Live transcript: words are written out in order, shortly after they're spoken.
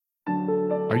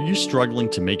Are you struggling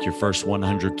to make your first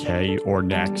 100K or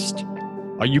next?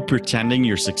 Are you pretending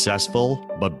you're successful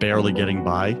but barely getting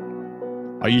by?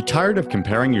 Are you tired of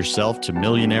comparing yourself to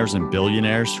millionaires and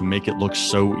billionaires who make it look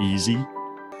so easy?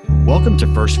 Welcome to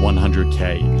First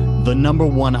 100K, the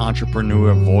 #1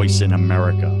 entrepreneur voice in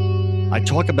America. I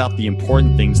talk about the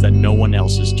important things that no one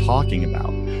else is talking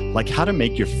about, like how to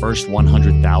make your first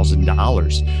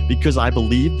 $100,000, because I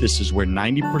believe this is where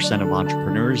 90% of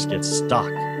entrepreneurs get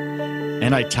stuck.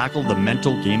 And I tackle the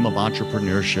mental game of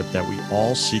entrepreneurship that we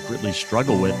all secretly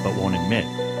struggle with but won't admit.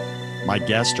 My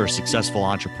guests are successful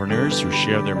entrepreneurs who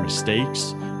share their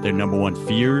mistakes, their #1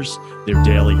 fears, their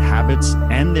daily habits,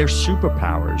 and their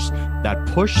superpowers that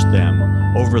push them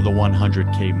over the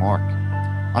 100K mark.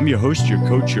 I'm your host, your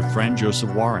coach, your friend,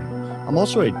 Joseph Warren. I'm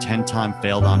also a 10-time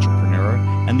failed entrepreneur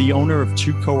and the owner of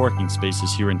 2 co-working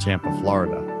spaces here in Tampa,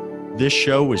 Florida. This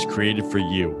show was created for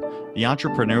you, the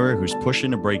entrepreneur who's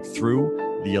pushing to break through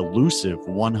the elusive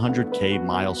 100K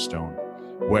milestone.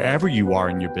 Wherever you are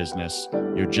in your business,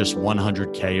 you're just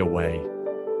 100K away.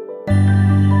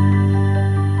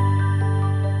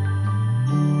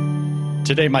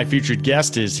 Today, my featured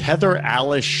guest is Heather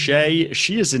Alice Shea.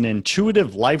 She is an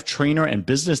intuitive life trainer and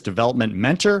business development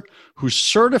mentor who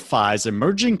certifies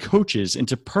emerging coaches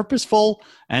into purposeful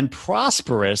and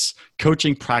prosperous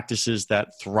coaching practices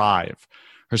that thrive.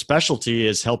 Her specialty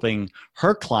is helping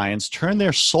her clients turn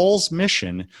their soul's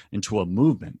mission into a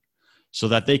movement so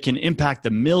that they can impact the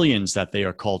millions that they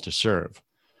are called to serve.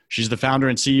 She's the founder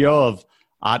and CEO of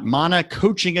Atmana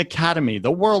Coaching Academy,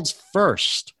 the world's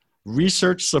first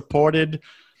research-supported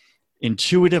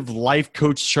intuitive life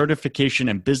coach certification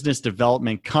and business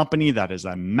development company. That is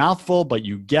a mouthful, but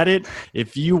you get it.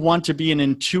 If you want to be an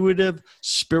intuitive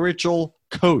spiritual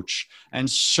coach and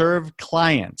serve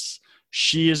clients,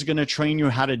 she is going to train you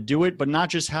how to do it, but not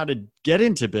just how to get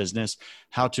into business,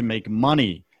 how to make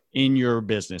money in your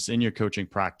business, in your coaching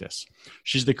practice.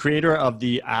 She's the creator of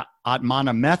the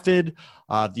Atmana method,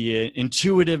 the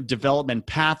intuitive development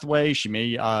pathway. She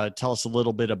may tell us a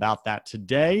little bit about that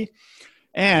today.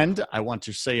 And I want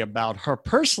to say about her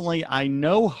personally, I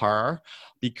know her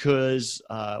because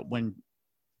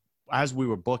as we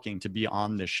were booking to be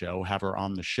on the show, have her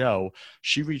on the show,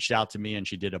 she reached out to me and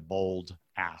she did a bold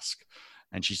ask.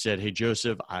 And she said, "Hey,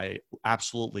 Joseph, I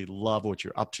absolutely love what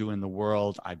you're up to in the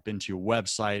world. I've been to your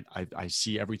website. I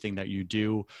see everything that you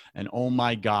do. And oh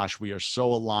my gosh, we are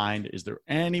so aligned. Is there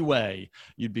any way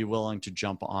you'd be willing to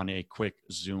jump on a quick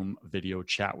Zoom video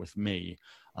chat with me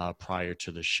prior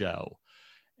to the show?"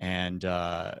 And,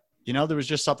 there was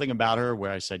just something about her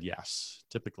where I said yes.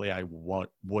 Typically, I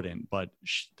wouldn't, but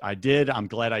I did. I'm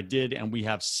glad I did. And we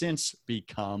have since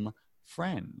become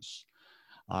friends.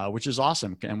 Which is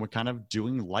awesome. And we're kind of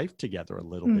doing life together a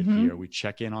little bit here. We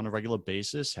check in on a regular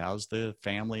basis. How's the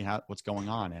family? What's going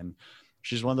on? And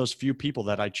she's one of those few people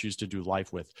that I choose to do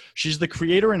life with. She's the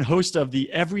creator and host of the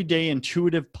Everyday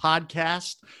Intuitive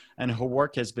podcast, and her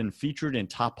work has been featured in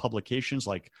top publications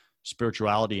like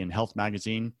Spirituality and Health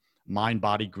Magazine, Mind,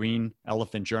 Body, Green,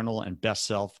 Elephant Journal, and Best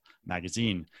Self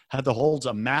Magazine. Heather holds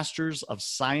a Master's of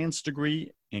Science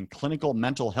degree in Clinical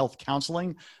Mental Health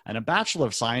Counseling and a Bachelor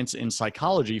of Science in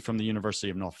Psychology from the University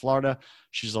of North Florida.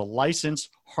 She's a licensed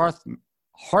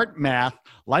heart math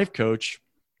life coach.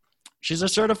 She's a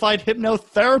certified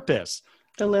hypnotherapist.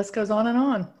 The list goes on and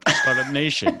on. Startup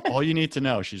Nation. All you need to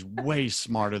know, she's way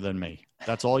smarter than me.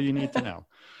 That's all you need to know.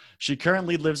 She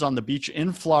currently lives on the beach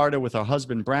in Florida with her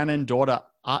husband, Brandon, daughter,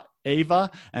 Ava,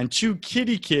 and 2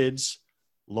 kitty kids,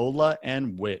 Lola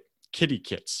and Wit. Kitty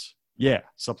kits. Yeah,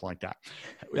 something like that.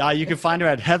 You can find her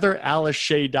at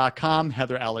heatheralishea.com,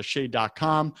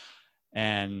 heatheralishea.com.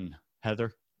 And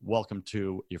Heather, welcome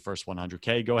to your first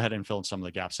 100K. Go ahead and fill in some of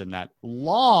the gaps in that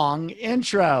long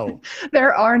intro.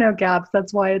 There are no gaps.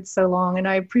 That's why it's so long. And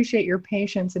I appreciate your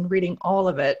patience in reading all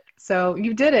of it. So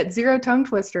you did it. 0 tongue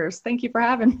twisters. Thank you for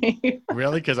having me.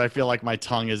 Really? Because I feel like my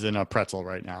tongue is in a pretzel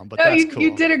right now. But no, that's cool.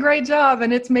 You did a great job.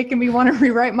 And it's making me want to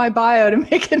rewrite my bio to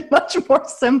make it much more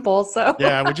simple. So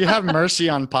yeah, would you have mercy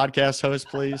on podcast hosts,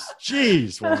 please?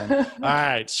 Jeez, woman. All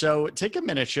right. So take a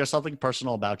minute, share something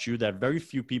personal about you that very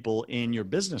few people in your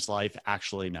business life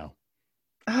actually know.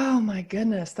 Oh my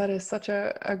goodness. That is such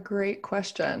a great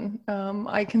question.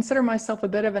 I consider myself a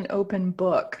bit of an open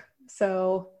book.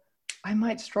 So I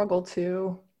might struggle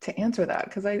to answer that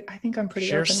because I think I'm pretty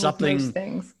Share open something with most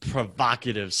things.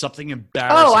 Provocative, something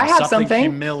embarrassing. Oh, I have something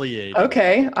humiliating.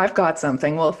 Okay, I've got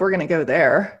something. Well, if we're going to go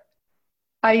there,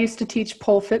 I used to teach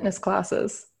pole fitness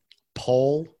classes.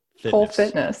 Pole fitness? Pole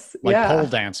fitness, like yeah. pole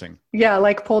dancing. Yeah,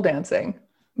 like pole dancing,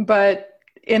 but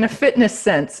in a fitness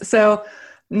sense. So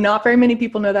Not very many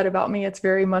people know that about me. It's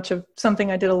very much of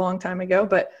something I did a long time ago,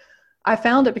 but I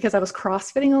found it because I was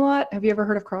CrossFitting a lot. Have you ever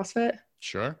heard of CrossFit?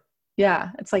 Sure.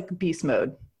 Yeah, it's like beast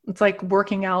mode. It's like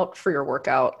working out for your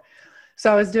workout.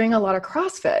 So I was doing a lot of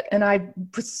CrossFit and I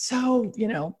was so,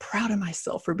 proud of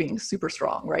myself for being super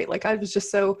strong, right? Like I was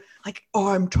just so like, oh,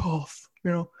 I'm tough,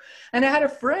 And I had a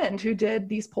friend who did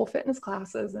these pole fitness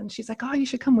classes and she's like, oh, you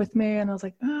should come with me. And I was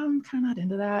like, oh, I'm kind of not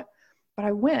into that. But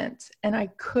I went and I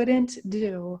couldn't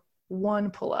do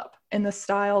one pull-up in the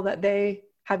style that they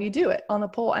have you do it on the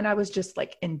pole. And I was just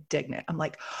like indignant. I'm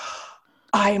like,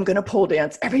 I am going to pole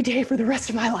dance every day for the rest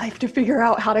of my life to figure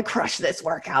out how to crush this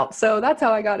workout. So that's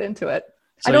how I got into it.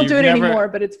 So I don't do it anymore,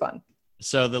 but it's fun.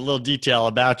 So the little detail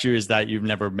about you is that you've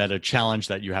never met a challenge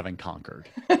that you haven't conquered.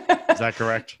 Is that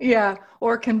correct? Yeah.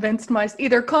 Or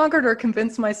either conquered or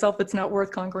convinced myself it's not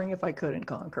worth conquering if I couldn't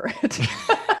conquer it.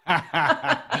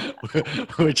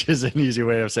 Which is an easy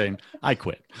way of saying I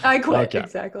quit. I quit. Okay.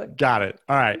 Exactly. Got it.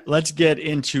 All right. Let's get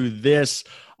into this.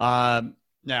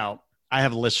 Now, I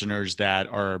have listeners that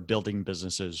are building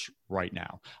businesses right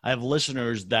now. I have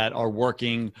listeners that are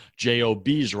working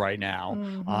jobs right now,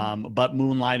 but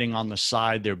moonlighting on the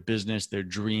side, their business, their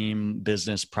dream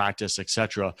business practice,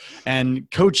 etc.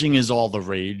 And coaching is all the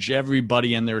rage.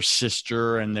 Everybody and their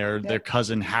sister and their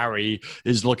cousin Harry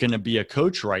is looking to be a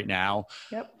coach right now.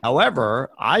 Yep.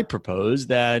 However, I propose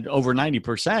that over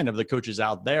 90% of the coaches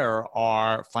out there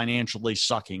are financially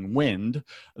sucking wind.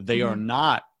 They are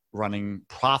not running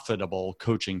profitable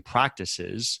coaching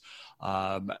practices.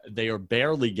 They are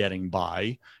barely getting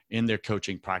by in their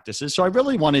coaching practices. So I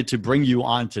really wanted to bring you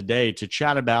on today to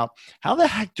chat about how the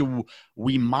heck do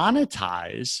we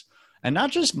monetize, and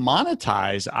not just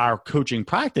monetize our coaching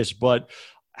practice, but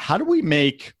how do we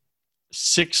make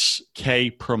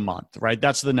 $6,000 per month, right?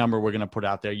 That's the number we're going to put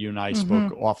out there. You and I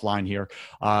spoke offline here,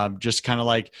 just kind of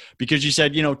like, because you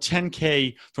said,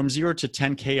 $10K from 0 to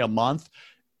 $10K a month.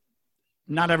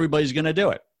 Not everybody's going to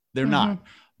do it. They're not.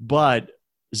 But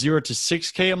 0 to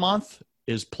 $6K a month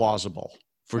is plausible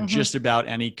for just about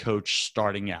any coach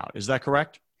starting out. Is that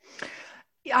correct?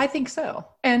 Yeah, I think so.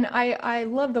 And I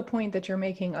love the point that you're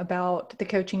making about the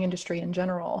coaching industry in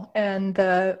general and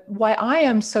why I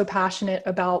am so passionate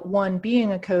about, one,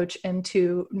 being a coach, and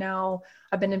two, now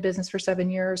I've been in business for 7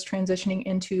 years, transitioning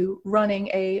into running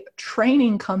a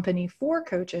training company for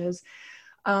coaches.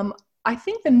 I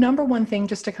think the number one thing,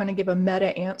 just to kind of give a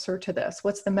meta answer to this,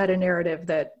 what's the meta narrative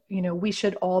that, we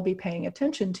should all be paying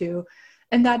attention to?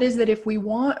 And that is that if we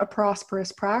want a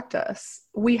prosperous practice,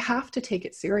 we have to take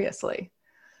it seriously.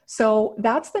 So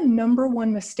that's the number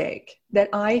one mistake that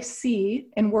I see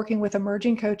in working with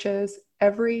emerging coaches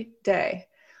every day.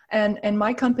 And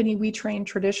my company, we train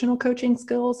traditional coaching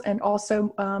skills and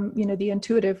also, the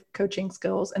intuitive coaching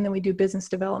skills. And then we do business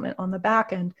development on the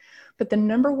back end. But the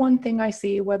number one thing I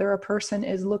see, whether a person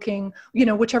is looking,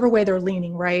 whichever way they're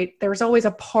leaning, right? There's always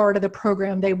a part of the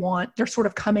program they're sort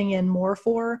of coming in more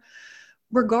for,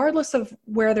 regardless of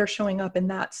where they're showing up in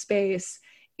that space.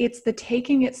 It's the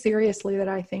taking it seriously that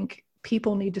I think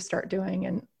people need to start doing.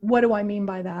 And what do I mean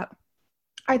by that?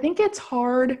 I think it's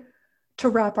hard to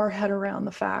wrap our head around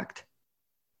the fact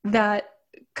that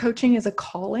coaching is a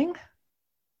calling.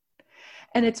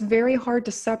 And it's very hard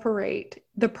to separate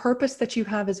the purpose that you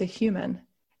have as a human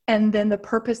and then the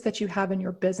purpose that you have in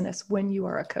your business when you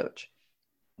are a coach,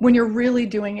 when you're really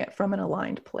doing it from an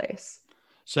aligned place.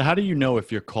 So how do you know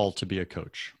if you're called to be a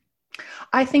coach?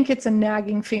 I think it's a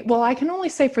nagging thing. Well, I can only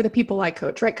say for the people I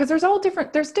coach, right? Because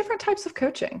there's different types of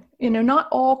coaching. Not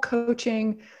all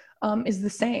coaching is the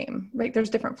same, right? There's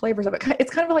different flavors of it.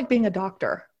 It's kind of like being a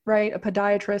doctor, right? A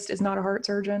podiatrist is not a heart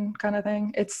surgeon kind of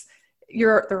thing.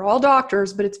 They're all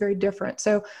doctors, but it's very different.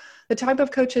 So the type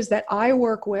of coaches that I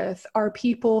work with are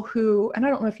people who, and I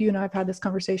don't know if you and I have had this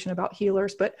conversation about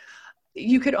healers, but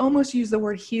you could almost use the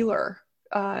word healer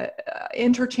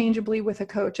interchangeably with a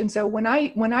coach. And so when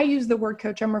I use the word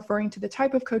coach, I'm referring to the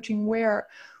type of coaching where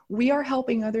we are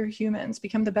helping other humans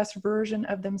become the best version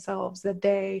of themselves that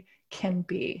they can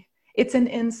be. It's an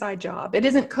inside job. It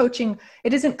isn't coaching.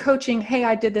 Hey,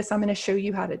 I did this. I'm going to show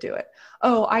you how to do it.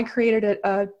 Oh, I created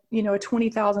a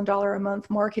 $20,000 a month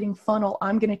marketing funnel.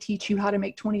 I'm going to teach you how to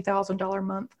make $20,000 a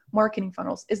month marketing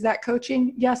funnels. Is that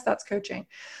coaching? Yes, that's coaching.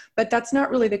 But that's not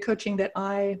really the coaching that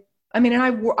I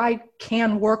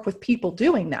can work with people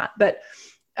doing that. But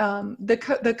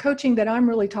the coaching that I'm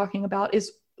really talking about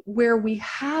is where we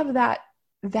have that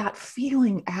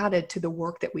feeling added to the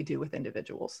work that we do with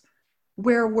individuals,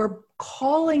 where we're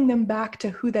calling them back to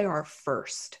who they are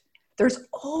first. There's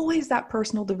always that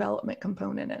personal development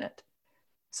component in it.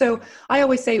 So I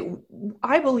always say,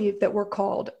 I believe that we're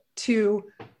called to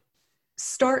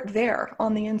start there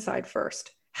on the inside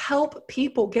first. Help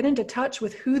people get into touch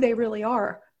with who they really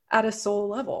are at a soul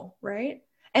level, right?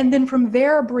 And then from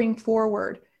there, bring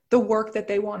forward the work that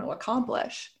they want to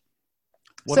accomplish.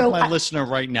 What if my listener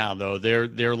right now, though,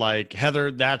 they're like, Heather,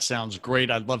 that sounds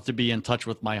great. I'd love to be in touch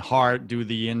with my heart, do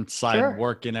the inside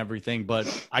work and everything,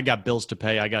 but I got bills to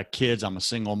pay. I got kids. I'm a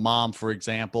single mom, for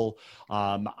example.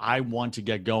 I want to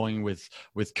get going with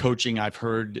coaching. I've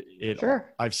heard it.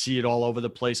 I see it all over the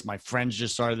place. My friends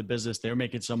just started the business. They're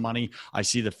making some money. I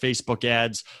see the Facebook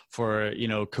ads for,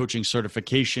 coaching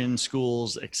certification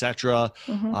schools, etc.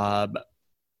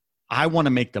 I want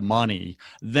to make the money.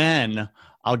 Then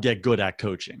I'll get good at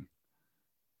coaching.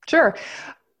 Sure.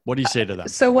 What do you say to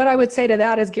that? So what I would say to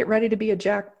that is get ready to be a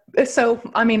jack. So,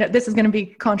 I mean, this is going to be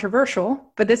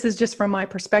controversial, but this is just from my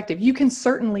perspective. You can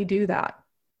certainly do that.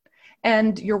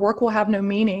 And your work will have no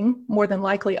meaning more than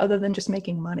likely other than just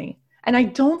making money. And I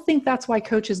don't think that's why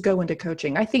coaches go into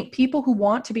coaching. I think people who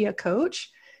want to be a coach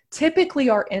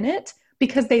typically are in it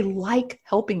because they like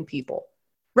helping people,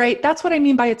 right? That's what I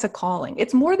mean by it's a calling.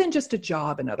 It's more than just a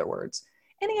job, in other words.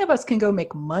 Any of us can go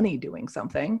make money doing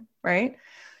something, right?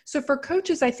 So for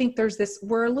coaches, I think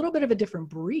we're a little bit of a different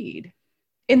breed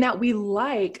in that we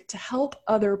like to help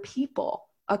other people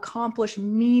accomplish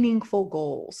meaningful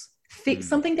goals,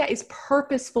 something that is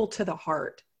purposeful to the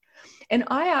heart. And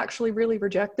I actually really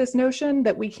reject this notion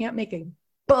that we can't make a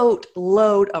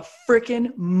boatload of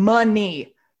freaking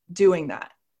money doing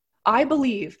that. I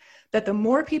believe that the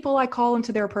more people I call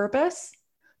into their purpose,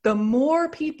 the more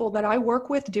people that I work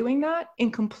with doing that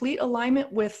in complete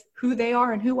alignment with who they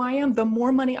are and who I am, the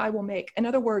more money I will make. In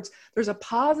other words, there's a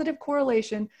positive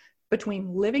correlation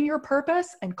between living your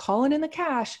purpose and calling in the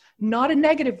cash, not a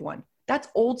negative one. That's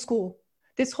old school.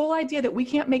 This whole idea that we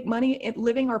can't make money at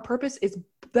living our purpose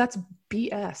that's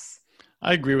BS.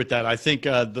 I agree with that. I think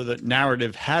the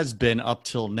narrative has been up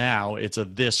till now, it's a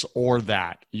this or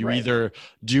that. You either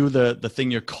do the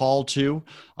thing you're called to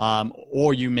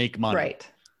or you make money. Right.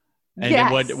 And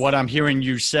then what I'm hearing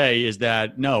you say is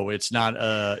that, no, it's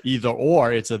not either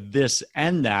or, it's a this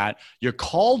and that. You're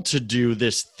called to do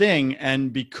this thing.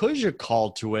 And because you're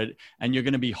called to it and you're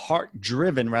going to be heart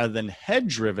driven rather than head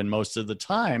driven most of the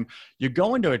time, you're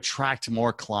going to attract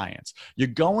more clients. You're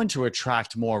going to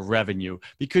attract more revenue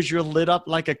because you're lit up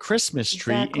like a Christmas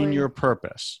tree in your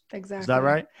purpose. Exactly. Is that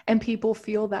right? And people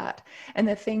feel that. And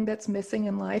the thing that's missing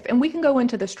in life, and we can go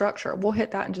into the structure, we'll hit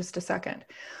that in just a second.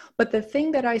 But the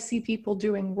thing that I see people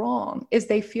doing wrong is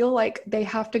they feel like they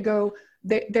have to go,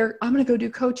 I'm going to go do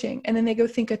coaching. And then they go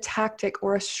think a tactic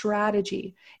or a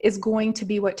strategy is going to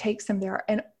be what takes them there.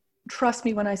 And trust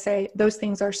me when I say those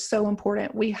things are so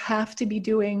important. We have to be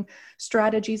doing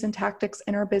strategies and tactics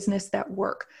in our business that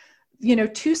work.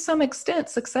 To some extent,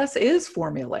 success is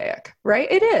formulaic,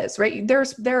 right? It is, right?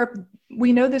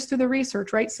 We know this through the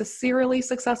research, right? So serially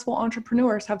successful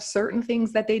entrepreneurs have certain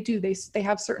things that they do. They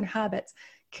have certain habits,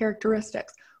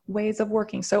 characteristics, ways of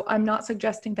working. So I'm not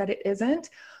suggesting that it isn't,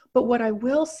 but what I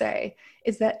will say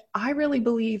is that I really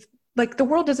believe like the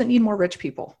world doesn't need more rich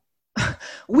people.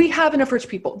 We have enough rich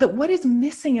people. That what is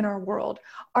missing in our world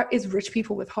is rich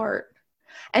people with heart.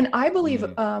 And I believe,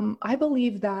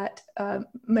 that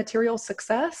material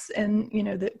success and,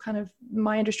 the kind of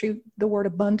my industry, the word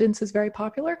abundance is very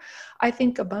popular. I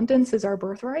think abundance is our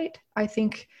birthright. I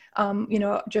think,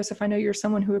 Joseph, I know you're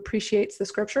someone who appreciates the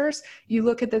scriptures. You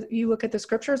look at the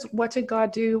scriptures. What did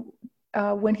God do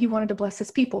when he wanted to bless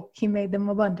his people? He made them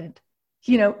abundant.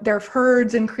 Their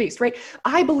herds increased, right?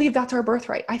 I believe that's our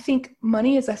birthright. I think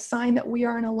money is a sign that we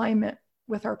are in alignment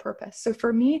with our purpose. So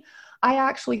for me, I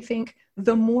actually think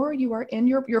the more you are in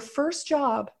your first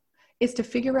job is to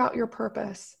figure out your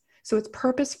purpose. So it's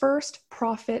purpose first,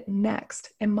 profit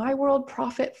next. In my world,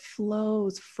 profit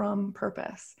flows from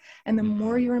purpose. And the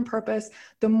more you're in purpose,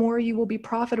 the more you will be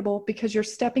profitable because you're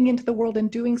stepping into the world and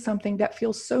doing something that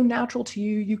feels so natural to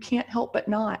you, you can't help but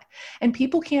not. And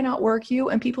people can't outwork you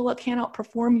and people can't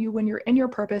outperform you when you're in your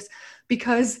purpose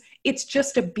because it's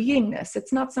just a beingness.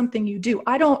 It's not something you do.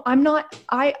 I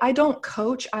don't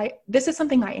coach. This is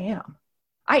something I am.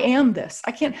 I am this.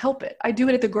 I can't help it. I do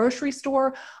it at the grocery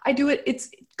store. I do it.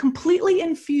 It's completely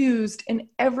infused in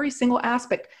every single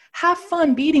aspect. Have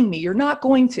fun beating me. You're not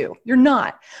going to. You're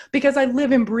not. Because I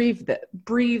live and breathe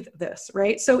this,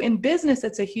 right? So in business,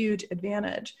 it's a huge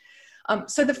advantage.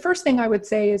 So the first thing I would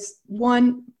say is,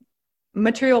 one,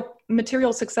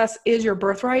 material success is your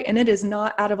birthright, and it is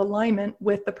not out of alignment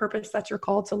with the purpose that you're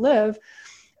called to live.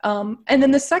 And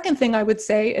then the second thing I would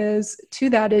say is you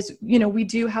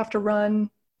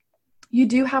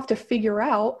do have to figure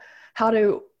out how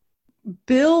to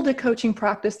build a coaching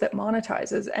practice that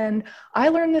monetizes. And I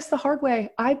learned this the hard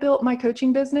way. I built my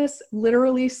coaching business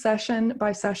literally session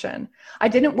by session. I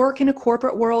didn't work in a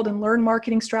corporate world and learn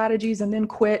marketing strategies and then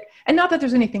quit. And not that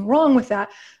there's anything wrong with that,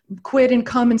 quit and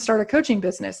come and start a coaching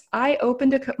business. I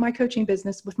opened my coaching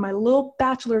business with my little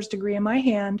bachelor's degree in my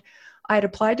hand. I had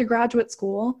applied to graduate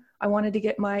school. I wanted to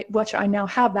get which I now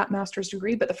have that master's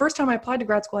degree, but the first time I applied to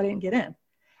grad school, I didn't get in.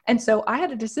 And so I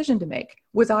had a decision to make.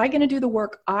 Was I going to do the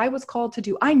work I was called to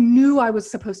do? I knew I was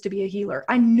supposed to be a healer.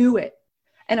 I knew it.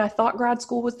 And I thought grad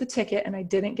school was the ticket, and I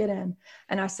didn't get in.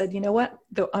 And I said, you know what?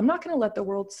 Though I'm not going to let the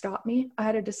world stop me. I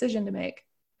had a decision to make.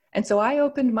 And so I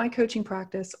opened my coaching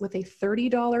practice with a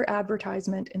 $30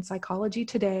 advertisement in Psychology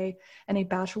Today and a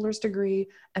bachelor's degree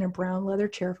and a brown leather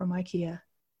chair from IKEA.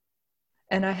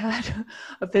 And I had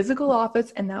a physical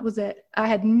office, and that was it. I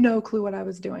had no clue what I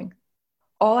was doing.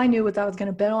 All I knew was I was going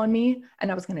to bet on me,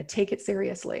 and I was going to take it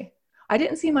seriously. I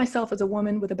didn't see myself as a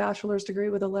woman with a bachelor's degree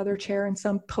with a leather chair in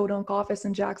some podunk office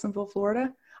in Jacksonville,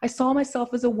 Florida. I saw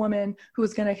myself as a woman who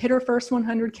was going to hit her first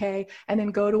 100K and then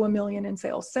go to $1 million in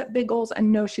sales, set big goals,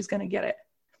 and know she's going to get it.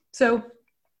 So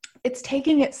it's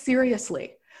taking it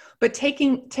seriously, but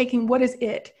taking what is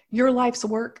it, your life's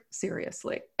work,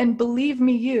 seriously. And believe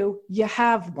me, you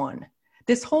have one.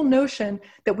 This whole notion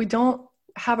that we don't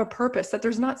have a purpose, that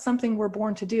there's not something we're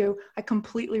born to do, I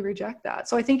completely reject that.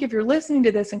 So I think if you're listening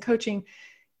to this and coaching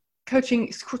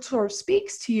sort of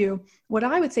speaks to you, what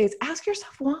I would say is ask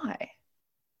yourself why.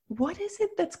 What is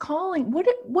it that's calling?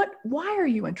 Why are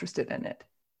you interested in it?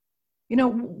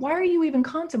 Why are you even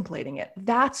contemplating it?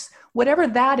 That's whatever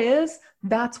that is,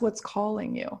 that's what's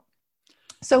calling you.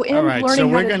 So in learning, so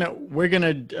we're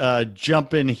gonna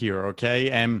jump in here,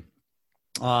 okay? And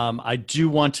I do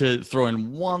want to throw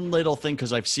in one little thing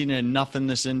because I've seen it enough in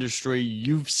this industry.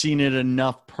 You've seen it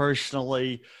enough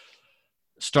personally.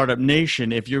 Startup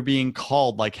Nation, if you're being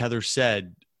called, like Heather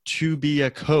said, to be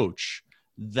a coach,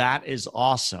 that is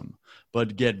awesome.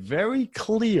 But get very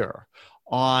clear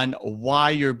on why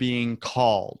you're being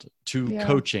called to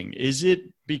coaching. Is it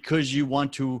because you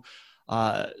want to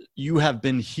you have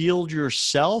been healed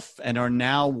yourself and are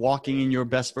now walking in your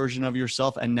best version of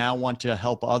yourself and now want to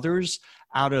help others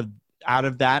out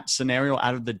of that scenario,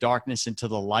 out of the darkness into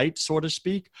the light, so to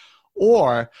speak?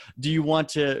 Or do you want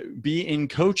to be in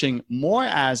coaching more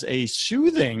as a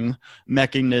soothing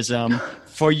mechanism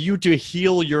for you to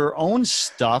heal your own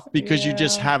stuff because you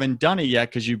just haven't done it yet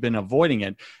because you've been avoiding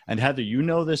it? And Heather, you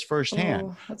know this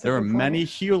firsthand. There are many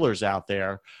healers out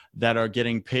there that are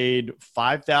getting paid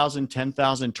 $5,000,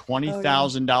 $10,000,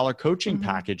 $20,000 coaching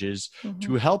packages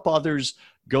to help others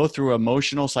go through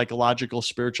emotional, psychological,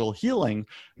 spiritual healing.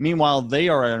 Meanwhile, they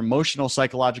are an emotional,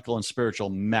 psychological, and spiritual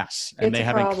mess, and they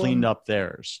haven't cleaned up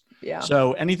theirs. Yeah.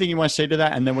 So anything you want to say to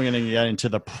that? And then we're going to get into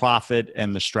the profit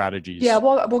and the strategies. Yeah,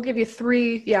 we'll give you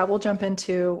three. Yeah, we'll jump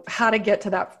into how to get to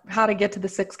that, how to get to the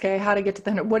 6K, how to get to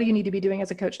the 100. What do you need to be doing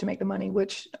as a coach to make the money,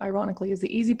 which ironically is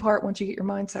the easy part once you get your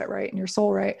mindset right and your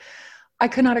soul right. I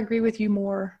could not agree with you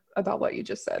more about what you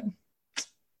just said.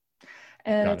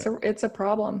 And it's a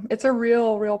problem. It's a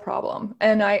real problem.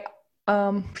 And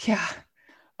I'll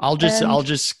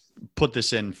just put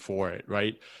this in for it,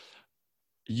 right?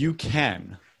 You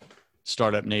can,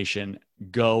 Startup Nation,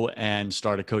 go and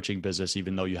start a coaching business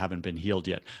even though you haven't been healed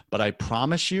yet. But I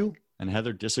promise you, and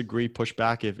Heather, disagree, push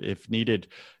back if needed,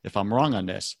 if I'm wrong on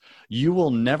this, you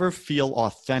will never feel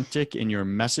authentic in your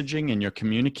messaging and your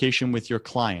communication with your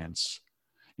clients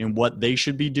in what they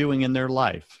should be doing in their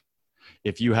life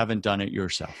if you haven't done it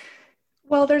yourself.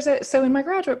 Well, so in my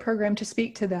graduate program, to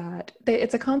speak to that,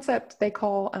 it's a concept they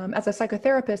call, as a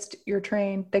psychotherapist, you're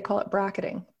trained, they call it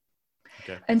bracketing.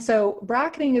 Okay. And so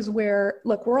bracketing is where,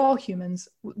 look, we're all humans.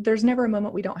 There's never a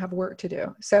moment we don't have work to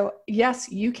do. So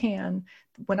yes, you can.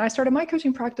 When I started my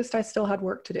coaching practice, I still had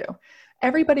work to do.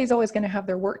 Everybody's always going to have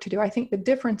their work to do. I think the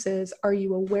difference is, are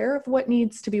you aware of what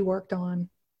needs to be worked on?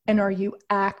 And are you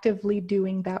actively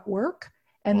doing that work?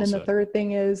 And then the third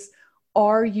thing is,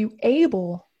 are you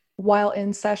able, while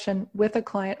in session with a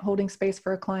client, holding space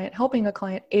for a client, helping a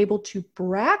client, able to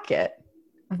bracket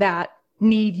that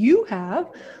need you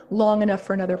have long enough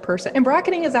for another person? And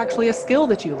bracketing is actually a skill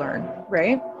that you learn,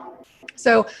 right?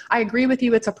 So I agree with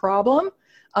you. It's a problem.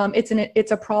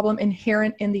 It's a problem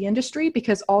inherent in the industry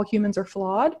because all humans are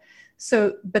flawed.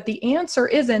 So, but the answer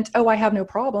isn't, oh, I have no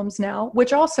problems now,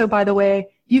 which also, by the way,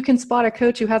 You can spot a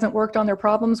coach who hasn't worked on their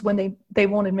problems when they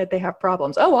won't admit they have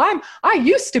problems. Oh, I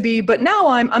used to be, but now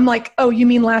I'm like, oh, you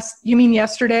mean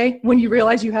yesterday when you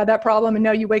realized you had that problem, and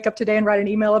now you wake up today and write an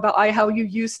email about how you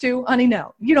used to? Honey,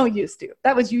 no, you don't used to.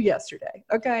 That was you yesterday.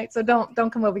 Okay. So don't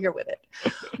come over here with it.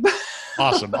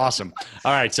 Awesome.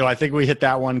 All right. So I think we hit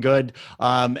that one good.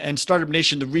 And Startup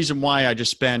Nation, the reason why I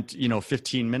just spent,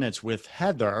 15 minutes with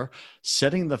Heather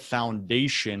setting the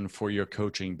foundation for your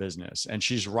coaching business. And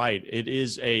she's right. It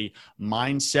is a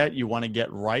mindset you want to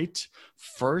get right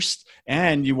first,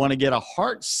 and you want to get a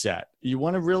heart set. You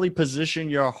want to really position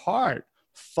your heart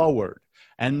forward.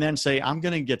 And then say, I'm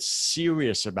going to get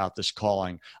serious about this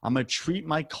calling. I'm going to treat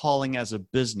my calling as a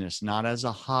business, not as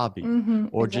a hobby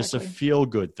or just a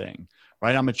feel-good thing,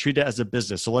 right? I'm going to treat it as a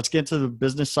business. So let's get to the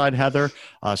business side, Heather.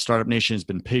 Startup Nation has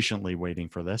been patiently waiting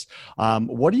for this.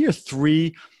 What are your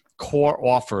 3 core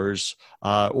offers,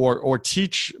 or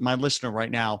teach my listener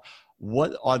right now,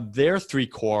 what are their 3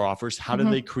 core offers? How do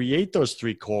they create those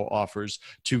 3 core offers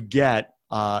to get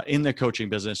in the coaching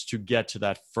business to get to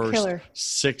that first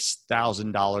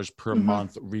 $6,000 per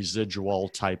month residual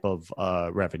type of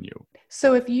revenue?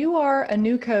 So if you are a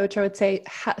new coach, I would say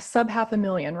sub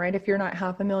 $500,000, right? If you're not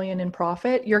 $500,000 in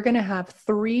profit, you're going to have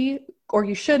 3, or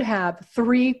you should have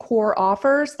 3 core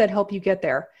offers that help you get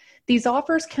there. These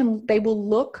offers they will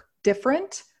look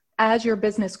different as your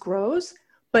business grows,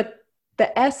 but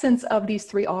the essence of these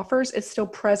 3 offers is still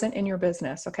present in your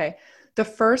business. Okay. The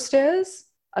first is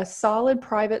a solid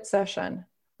private session.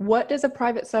 What does a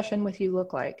private session with you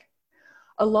look like?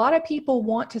 A lot of people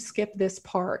want to skip this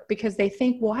part because they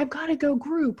think, well, I've got to go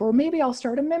group, or maybe I'll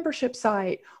start a membership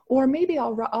site, or maybe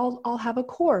I'll have a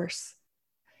course.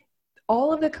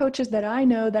 All of the coaches that I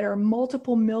know that are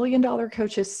multiple $1-million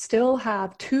coaches still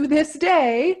have, to this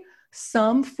day,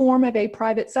 some form of a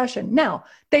private session. Now,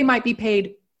 they might be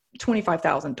paid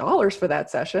 $25,000 for that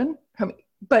session,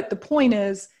 but the point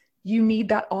is, you need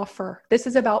that offer. This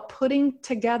is about putting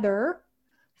together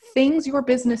things your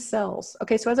business sells.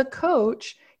 Okay. So as a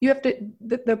coach, you have to,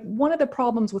 one of the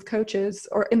problems with coaches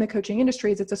or in the coaching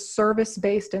industry is it's a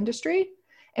service-based industry.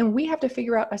 And we have to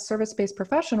figure out as service-based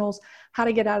professionals how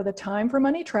to get out of the time for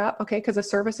money trap. Okay. Because a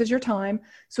service is your time.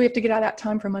 So we have to get out of that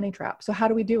time for money trap. So how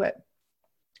do we do it?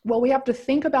 Well, we have to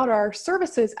think about our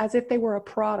services as if they were a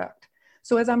product.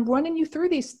 So as I'm running you through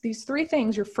these 3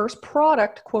 things, your first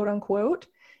product, quote unquote,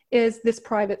 is this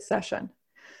private session.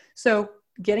 So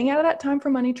getting out of that time for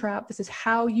money trap, this is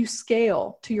how you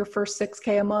scale to your first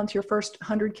 $6K a month, your first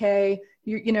 $100K,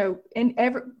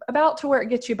 about to where it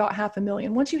gets you about $500,000.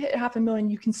 Once you hit $500,000,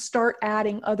 you can start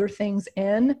adding other things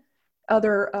in,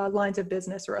 other lines of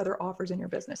business or other offers in your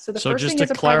business. So first just thing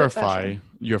to clarify,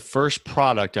 your first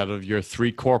product out of your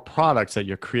 3 core products that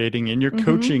you're creating in your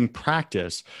coaching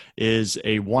practice is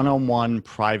a one-on-one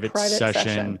private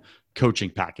session coaching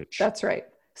package. That's right.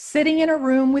 Sitting in a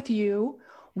room with you,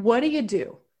 what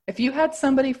do? If you had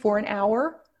somebody for an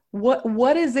hour,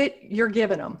 what is it you're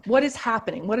giving them? What is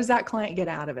happening? What does that client get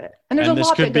out of it? And there's a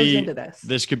lot that goes into this.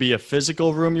 This could be a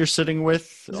physical room you're sitting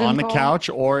with on the couch,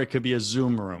 or it could be a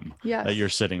Zoom room that you're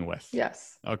sitting with.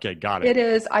 Yes. Okay, got it. It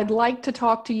is. I'd like to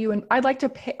talk to you, and I'd like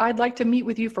to meet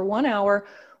with you for 1 hour.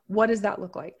 What does that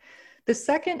look like? The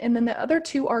second, and then the other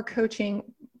 2 are coaching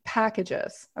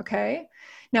packages. Okay.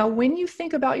 Now, when you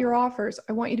think about your offers,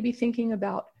 I want you to be thinking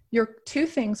about your 2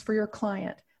 things for your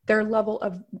client, their level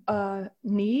of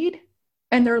need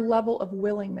and their level of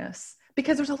willingness.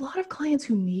 Because there's a lot of clients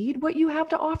who need what you have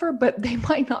to offer, but they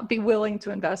might not be willing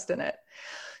to invest in it.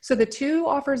 So the 2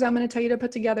 offers I'm going to tell you to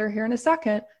put together here in a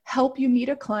second help you meet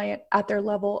a client at their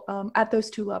level, at those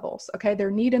 2 levels, okay? Their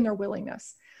need and their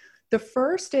willingness. The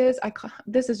first is,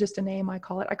 this is just a name I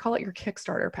call it your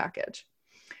Kickstarter package.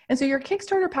 And so your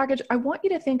Kickstarter package, I want you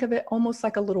to think of it almost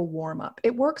like a little warm up.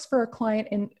 It works for a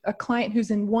client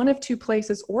who's in one of 2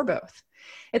 places or both.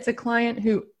 It's a client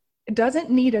who doesn't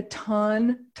need a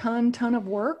ton of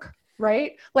work,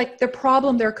 right? Like the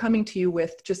problem they're coming to you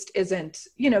with just isn't,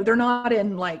 they're not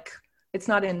in they're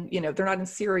not in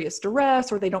serious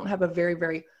duress, or they don't have a very,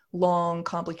 very long,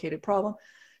 complicated problem.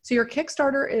 So your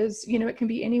Kickstarter is, it can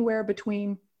be anywhere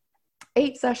between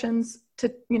 8 sessions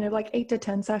to, 8 to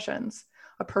 10 sessions.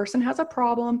 A person has a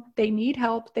problem, they need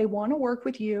help, they want to work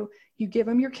with you, you give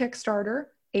them your Kickstarter,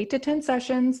 8 to 10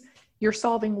 sessions, you're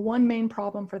solving one main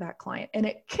problem for that client, and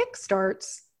it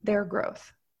kickstarts their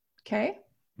growth. Okay?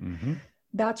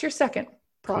 That's your second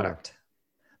product.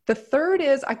 Cool. The third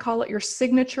is, I call it your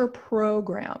signature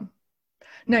program.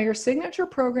 Now, your signature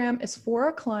program is for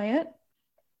a client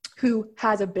who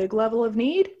has a big level of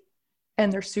need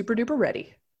and they're super duper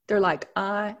ready. They're like,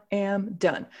 I am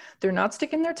done. They're not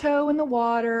sticking their toe in the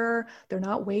water. They're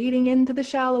not wading into the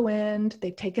shallow end.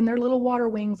 They've taken their little water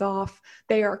wings off.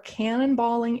 They are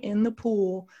cannonballing in the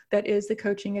pool that is the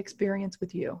coaching experience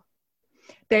with you.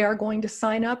 They are going to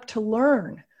sign up to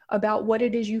learn about what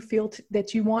it is you feel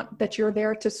that you want, that you're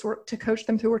there to coach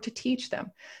them through or to teach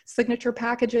them. Signature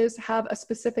packages have a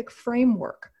specific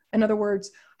framework. In other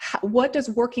words, what does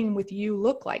working with you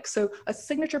look like? So a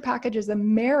signature package is a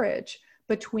marriage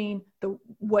between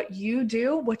what you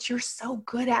do, what you're so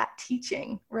good at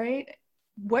teaching, right?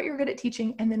 What you're good at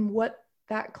teaching, and then what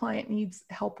that client needs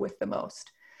help with the most.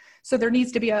 So there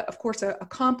needs to be, of course, a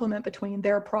complement between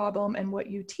their problem and what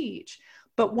you teach.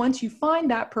 But once you find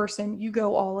that person, you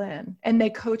go all in, and they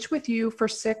coach with you for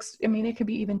it could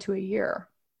be even to a year,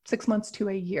 6 months to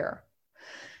a year.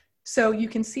 So you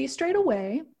can see straight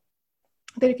away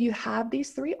that if you have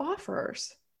these 3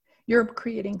 offers, you're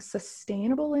creating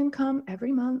sustainable income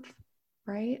every month,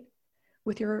 right?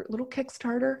 With your little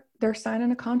Kickstarter, they're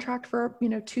signing a contract for,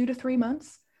 2 to 3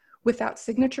 months. With that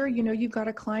signature, you've got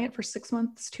a client for 6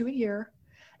 months to a year.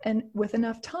 And with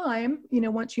enough time,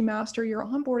 once you master your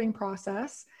onboarding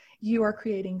process, you are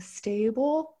creating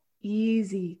stable,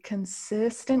 easy,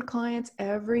 consistent clients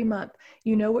every month.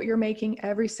 You know what you're making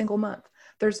every single month.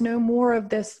 There's no more of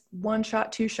this 1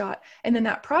 shot, 2 shot. And then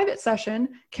that private session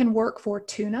can work for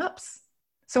tune-ups.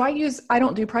 So I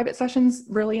don't do private sessions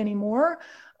really anymore.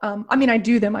 I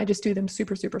do them. I just do them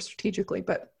super, super strategically,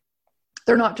 but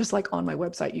they're not just like on my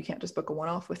website. You can't just book a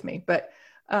one-off with me, but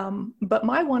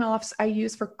my one-offs I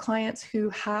use for clients who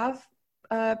have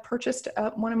purchased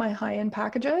one of my high-end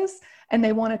packages and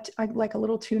they want like a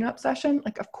little tune-up session.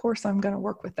 Like, of course I'm going to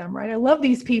work with them, right? I love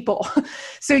these people.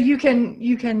 So you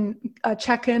can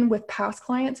check in with past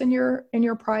clients in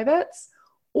your privates,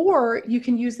 or you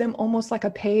can use them almost like a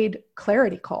paid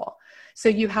clarity call. So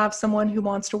you have someone who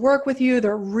wants to work with you.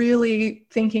 They're really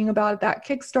thinking about that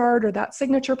Kickstart or that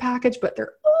signature package, but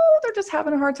they're just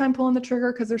having a hard time pulling the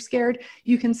trigger because they're scared.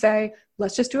 You can say,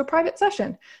 let's just do a private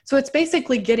session. So it's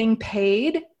basically getting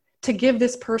paid to give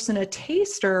this person a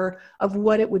taster of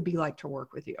what it would be like to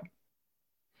work with you.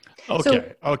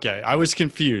 Okay. I was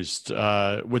confused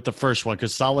with the first one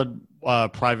because solid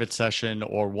private session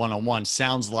or one-on-one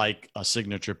sounds like a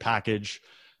signature package.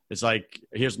 It's like,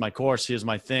 here's my course, here's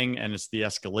my thing, and it's the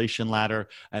escalation ladder.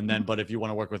 And then, but if you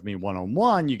want to work with me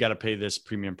one-on-one, you got to pay this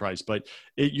premium price. But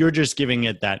you're just giving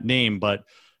it that name, but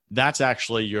that's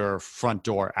actually your front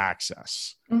door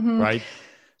access, right?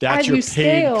 That's your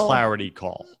paid clarity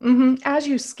call. As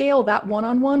you scale, that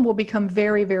one-on-one will become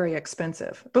very, very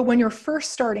expensive. But when you're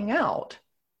first starting out,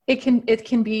 it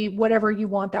can be whatever you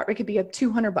want. That it could be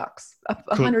 $200,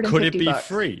 $150. Could it be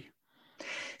free?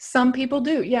 Some people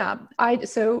do. Yeah.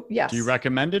 Yes. Do you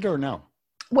recommend it or no?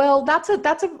 Well,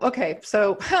 okay.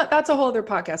 So that's a whole other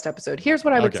podcast episode. Here's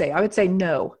what I would say. I would say,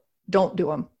 no, don't do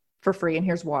them for free. And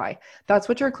here's why. That's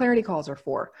what your clarity calls are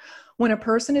for. When a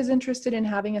person is interested in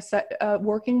having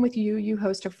working with you, you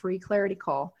host a free clarity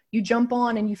call. You jump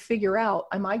on and you figure out,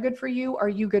 am I good for you? Are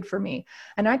you good for me?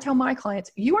 And I tell my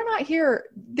clients, you are not here.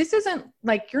 This isn't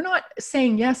like, you're not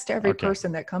saying yes to every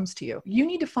person that comes to you. You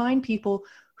need to find people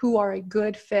who are a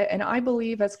good fit. And I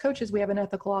believe as coaches, we have an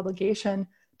ethical obligation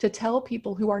to tell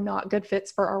people who are not good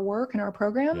fits for our work and our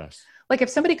program. Yes. Like if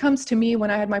somebody comes to me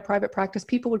when I had my private practice,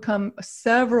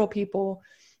 several people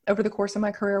over the course of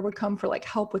my career would come for like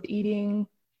help with eating,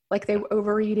 like they were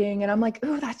overeating. And I'm like,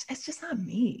 oh, it's just not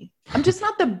me. I'm just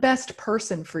not the best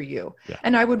person for you. Yeah.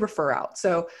 And I would refer out.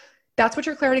 So that's what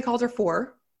your clarity calls are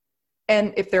for.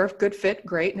 And if they're a good fit,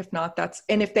 great. And if not,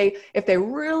 and if they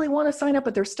really want to sign up,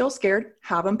 but they're still scared,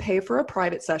 have them pay for a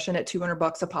private session at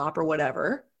 $200 a pop or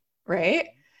whatever. Right.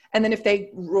 And then if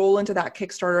they roll into that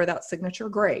Kickstarter or that signature,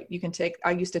 great.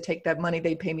 I used to take that money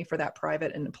they'd pay me for that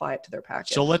private and apply it to their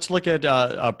package. So let's look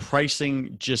at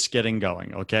pricing just getting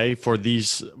going, okay, for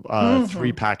these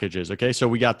 3 packages, okay? So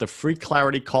we got the free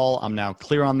clarity call. I'm now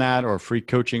clear on that, or free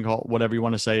coaching call, whatever you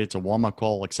want to say. It's a warm-up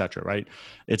call, etc., right?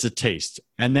 It's a taste.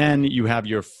 And then you have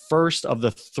your first of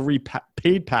the 3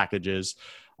 paid packages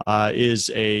is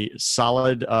a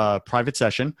solid private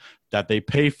session that they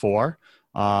pay for.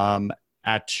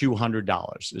 At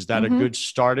 $200. Is that a good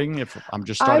starting? If I'm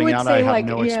just starting out, I have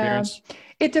no experience.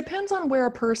 It depends on where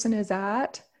a person is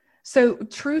at. So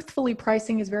truthfully,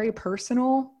 pricing is very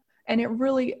personal. And it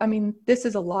really, this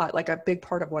is a lot, like a big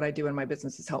part of what I do in my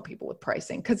business is help people with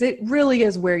pricing, because it really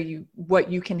is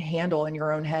what you can handle in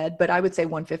your own head. But I would say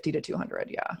 150 to 200.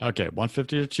 Yeah. Okay.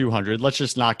 150 to 200. Let's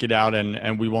just knock it out.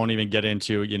 And we won't even get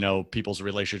into, people's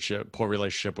poor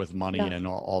relationship with money and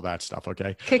all that stuff.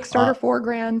 Okay. Kickstarter,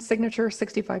 $4,000, signature,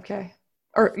 $65K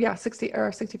or 60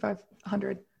 or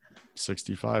 6,500.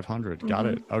 6,500. Got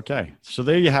it. Okay. So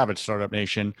there you have it, Startup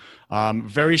Nation.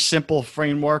 Very simple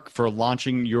framework for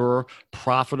launching your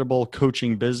profitable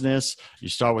coaching business. You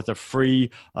start with a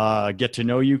free get to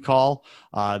know you call.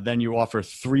 Then you offer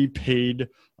 3 paid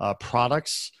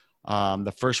products.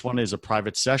 The first one is a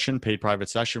private session, paid private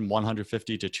session,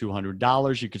 $150 to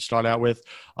 $200 you could start out with.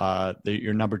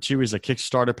 Your number 2 is a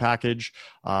Kickstarter package.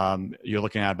 You're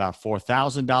looking at about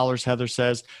 $4,000, Heather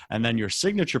says. And then your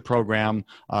signature program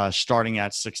starting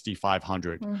at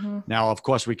 $6,500. Now, of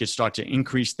course, we could start to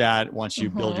increase that once you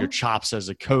build your chops as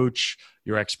a coach,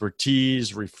 your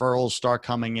expertise, referrals start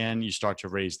coming in, you start to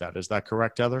raise that. Is that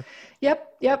correct, Heather?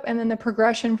 Yep. And then the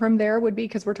progression from there would be,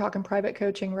 because we're talking private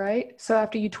coaching, right? So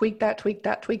after you tweak that,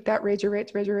 raise your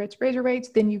rates,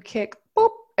 then you kick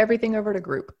everything over to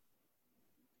group.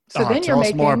 So then you're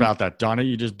making... Tell us more about that, Donna.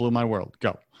 You just blew my world.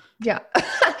 Go. Yeah.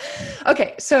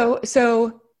 Okay. So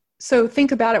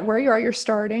think about it where you are. You're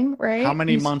starting, right? How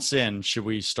many months in should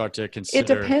we start to consider?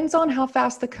 It depends on how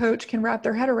fast the coach can wrap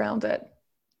their head around it.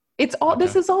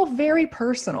 This is all very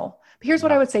personal. Here's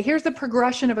what I would say. Here's the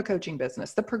progression of a coaching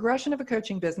business. The progression of a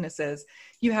coaching business is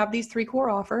you have these 3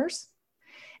 core offers.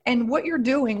 And what you're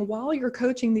doing while you're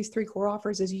coaching these 3 core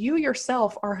offers is you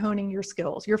yourself are honing your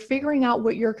skills. You're figuring out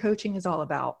what your coaching is all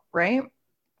about, right?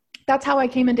 That's how I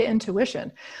came into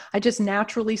intuition. I just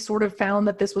naturally sort of found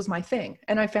that this was my thing.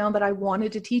 And I found that I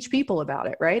wanted to teach people about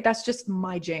it, right? That's just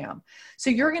my jam.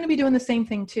 So you're going to be doing the same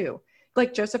thing too.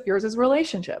 Like Joseph, yours is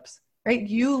relationships. Right?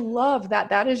 You love that.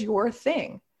 That is your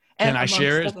thing. Can I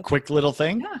share a quick little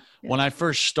thing? Yeah. When I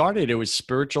first started, it was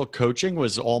spiritual coaching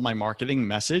was all my marketing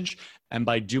message. And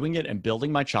by doing it and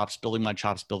building my chops,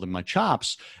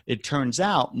 it turns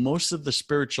out most of the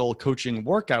spiritual coaching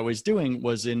work I was doing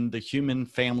was in the human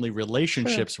family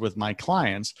relationships with my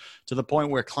clients, to the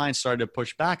point where clients started to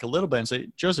push back a little bit and say,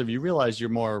 Joseph, you realize you're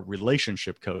more a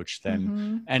relationship coach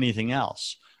than anything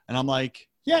else. And I'm like,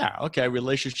 yeah. Okay.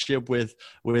 Relationship with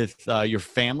your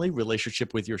family,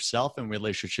 relationship with yourself, and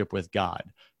relationship with God.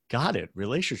 Got it.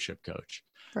 Relationship coach.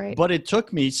 Right. But it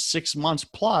took me 6 months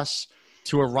plus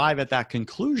to arrive at that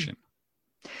conclusion.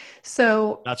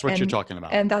 So that's what you're talking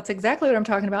about. And that's exactly what I'm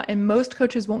talking about. And most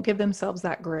coaches won't give themselves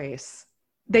that grace.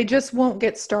 They just won't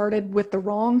get started with the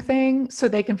wrong thing so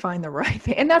they can find the right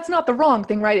thing. And that's not the wrong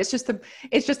thing, right? It's just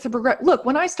the progress. Look,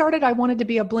 when I started, I wanted to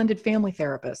be a blended family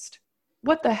therapist.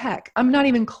 What the heck? I'm not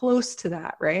even close to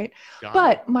that, right?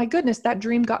 But my goodness, that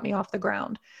dream got me off the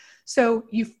ground. So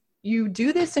you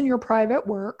do this in your private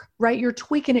work, right? You're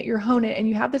tweaking it, you're honing it, and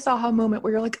you have this aha moment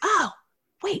where you're like, oh,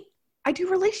 wait, I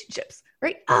do relationships,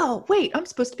 right? Oh, wait, I'm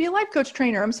supposed to be a life coach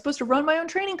trainer. I'm supposed to run my own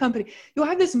training company. You'll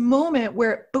have this moment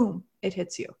where, boom, it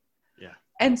hits you. Yeah.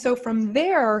 And so from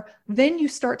there, then you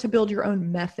start to build your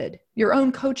own method, your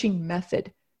own coaching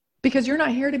method, because you're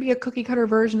not here to be a cookie cutter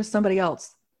version of somebody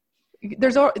else.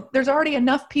 There's already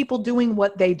enough people doing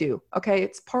what they do. Okay.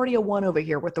 It's party of one over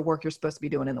here with the work you're supposed to be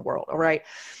doing in the world. All right.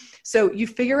 So you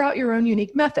figure out your own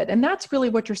unique method. And that's really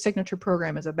what your signature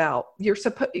program is about.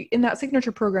 In that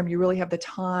signature program, you really have the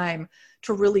time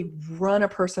to really run a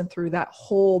person through that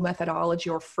whole methodology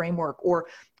or framework, or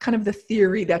kind of the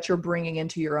theory that you're bringing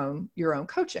into your own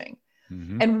coaching.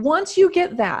 And once you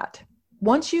get that,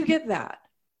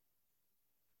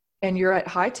 and you're at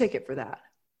high ticket for that,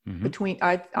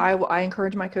 I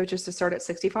encourage my coaches to start at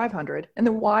 6,500. And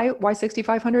then why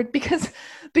 6,500?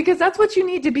 Because that's what you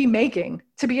need to be making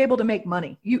to be able to make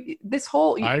money.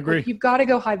 I agree. You've got to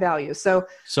go high value. So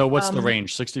what's the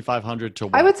range? 6,500 to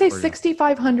what? I would say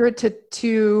 6,500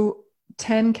 to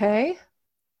 10K.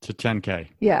 To 10K.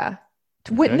 Yeah.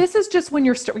 Okay. This is just when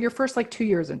your first 2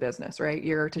 years in business, right?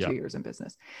 Year to 2 years in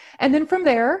business. And then from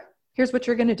there, here's what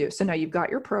you're going to do. So now you've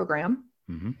got your program.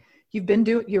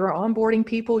 You're onboarding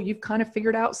people. You've kind of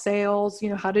figured out sales,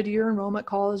 how to do your enrollment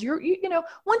calls.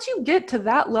 Once you get to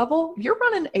that level, you're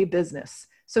running a business.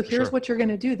 So here's what you're going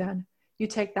to do then. You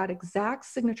take that exact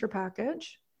signature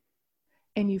package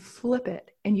and you flip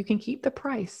it, and you can keep the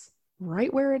price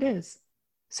right where it is.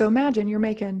 So imagine you're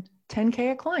making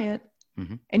 10K a client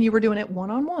and you were doing it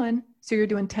one-on-one. So you're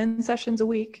doing 10 sessions a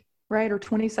week, right? Or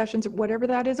 20 sessions, whatever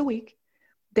that is a week.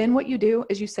 Then what you do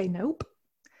is you say, nope.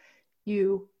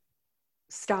 You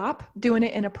stop doing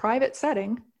it in a private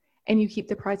setting, and you keep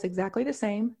the price exactly the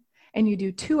same, and you do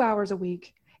 2 hours a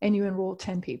week, and you enroll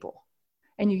 10 people,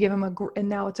 and you give them and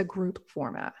now it's a group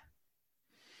format.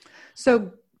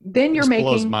 So then you're making...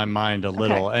 blows my mind a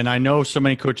little. Okay. And I know so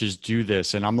many coaches do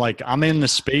this, and I'm in the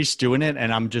space doing it,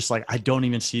 and I'm just like, I don't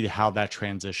even see how that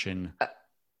transition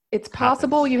it's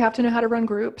possible. happens. You have to know how to run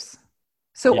groups.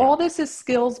 So Yeah. all this is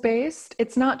skills based.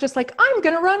 It's not just like, I'm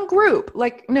going to run group.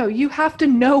 Like, no, you have to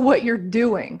know what you're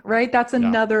doing, right? That's Yeah.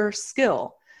 another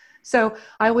skill. So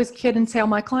I always kid and tell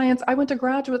my clients, I went to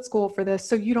graduate school for this,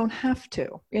 so you don't have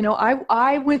to. You know,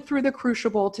 I went through the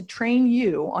crucible to train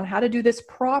you on how to do this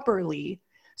properly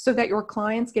so that your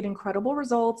clients get incredible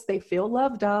results. They feel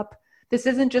loved up. This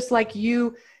isn't just like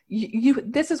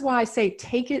this is why I say,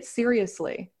 take it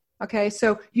seriously. Okay.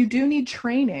 So you do need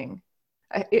training.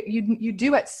 You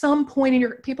do at some point in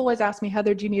your, people always ask me,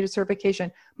 Heather, do you need a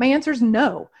certification? My answer is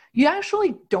no. You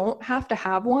actually don't have to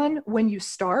have one when you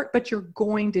start, but you're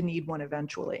going to need one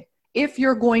eventually if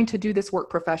you're going to do this work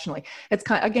professionally. It's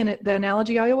kind of, again, the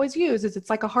analogy I always use is it's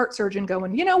like a heart surgeon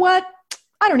going, you know what?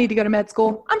 I don't need to go to med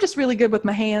school. I'm just really good with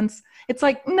my hands. It's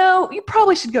like, no, you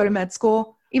probably should go to med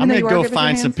school. I'm going to go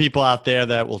find some people out there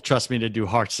that will trust me to do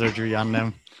heart surgery on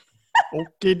them.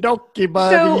 Okie dokie,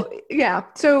 buddy. So yeah.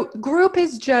 So group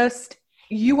is just,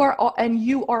 you are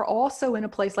also in a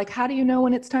place like, how do you know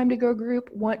when it's time to go group?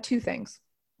 Two things.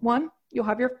 One, you'll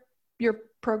have your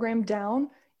program down.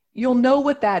 You'll know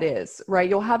what that is, right?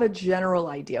 You'll have a general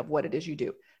idea of what it is you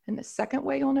do. And the second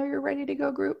way you'll know you're ready to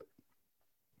go group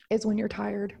is when you're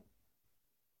tired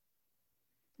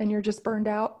and you're just burned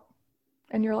out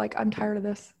and you're like, I'm tired of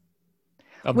this.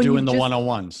 Of doing the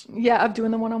one-on-ones. Yeah, of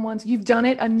doing the one-on-ones. You've done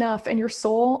it enough and your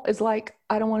soul is like,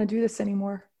 I don't want to do this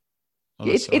anymore. Oh,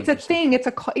 it's a thing.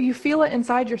 You feel it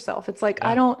inside yourself. It's like,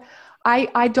 yeah.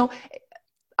 I don't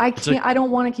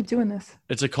want to keep doing this.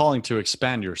 It's a calling to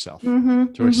expand yourself,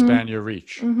 to expand your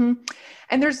reach. Mm-hmm.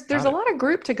 And there's a lot of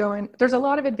group to go in. There's a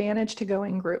lot of advantage to go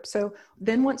in group. So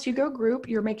then once you go group,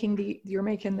 you're making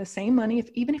the same money.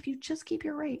 Even if you just keep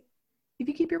your rate, if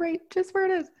you keep your rate just where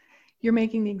it is, you're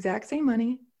making the exact same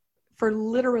money for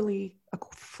literally a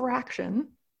fraction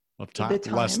of time,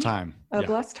 less time.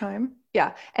 Less time.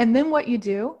 Yeah. And then what you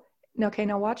do, okay,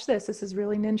 now watch this. This is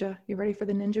really ninja. You ready for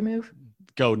the ninja move?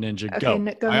 Go ninja,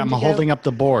 okay, go. I'm holding up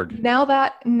the board. Now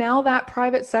that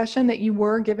private session that you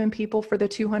were giving people for the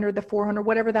 200, the 400,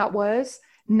 whatever that was,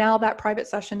 now that private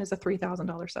session is a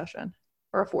 $3,000 session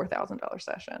or a $4,000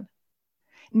 session.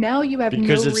 Now you have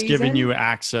because it's giving you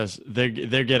access. They're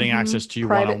getting access to you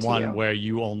one-on-one where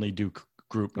you only do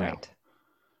group now. Right.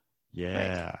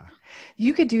 Yeah. Right.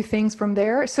 You could do things from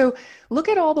there. So look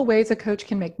at all the ways a coach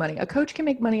can make money. A coach can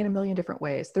make money in a million different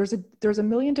ways. There's a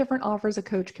million different offers a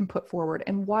coach can put forward.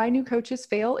 And why new coaches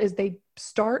fail is they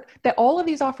start that all of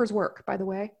these offers work, by the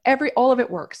way. All of it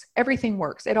works. Everything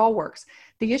works. It all works.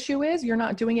 The issue is you're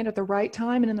not doing it at the right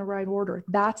time and in the right order.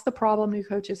 That's the problem new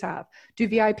coaches have. Do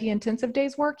VIP intensive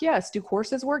days work? Yes. Do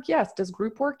courses work? Yes. Does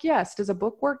group work? Yes. Does a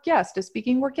book work? Yes. Does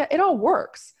speaking work? Yes. It all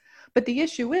works. But the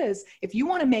issue is if you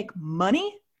want to make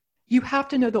money, you have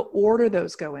to know the order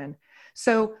those go in.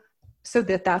 So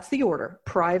that's the order.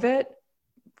 Private,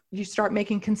 you start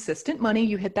making consistent money.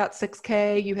 You hit that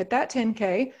 6K, you hit that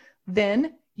 10K.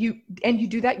 Then you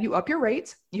do that, you up your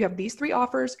rates. You have these 3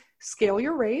 offers, scale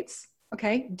your rates.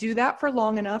 Okay. Do that for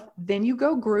long enough. Then you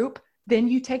go group. Then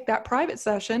you take that private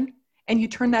session and you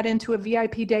turn that into a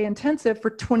VIP day intensive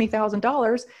for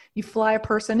 $20,000. You fly a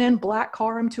person in, black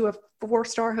car them to a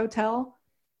 4-star hotel,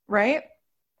 right?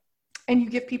 And you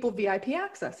give people VIP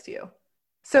access to you.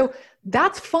 So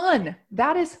that's fun.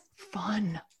 That is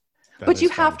fun. But you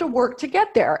have to work to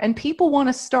get there. And people want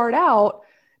to start out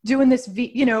doing this,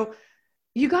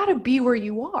 you got to be where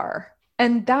you are.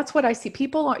 And that's what I see.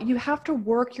 You have to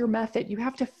work your method. You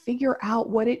have to figure out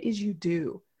what it is you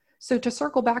do. So to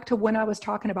circle back to when I was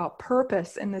talking about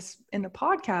purpose in the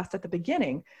podcast at the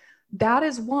beginning, that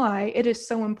is why it is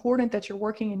so important that you're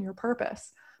working in your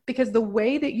purpose. Because the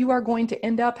way that you are going to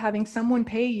end up having someone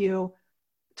pay you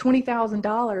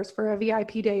 $20,000 for a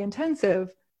VIP day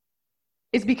intensive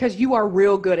is because you are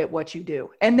real good at what you do.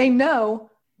 And they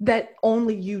know that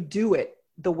only you do it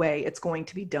the way it's going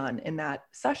to be done in that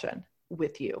session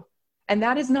with you. And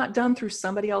that is not done through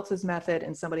somebody else's method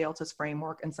and somebody else's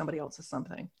framework and somebody else's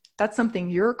something. That's something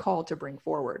you're called to bring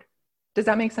forward. Does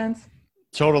that make sense?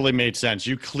 Totally made sense.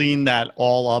 You cleaned that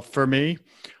all up for me.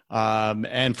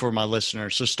 And for my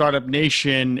listeners. So Startup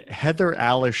Nation, Heather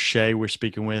Alice Shea, we're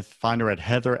speaking with. Find her at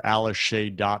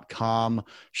heatheraliceshea.com.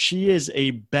 She is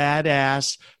a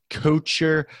badass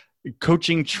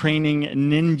coaching training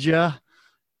ninja,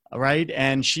 right?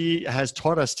 And she has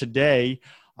taught us today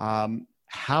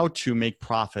how to make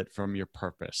profit from your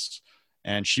purpose.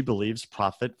 And she believes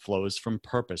profit flows from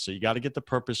purpose. So you got to get the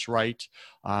purpose right.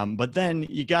 But then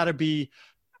you got to be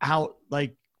out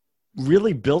like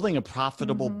really building a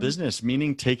profitable Mm-hmm. business,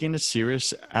 meaning taking it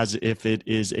serious as if it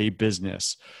is a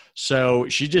business. So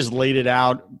she just laid it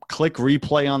out. Click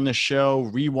replay on the show,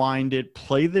 rewind it,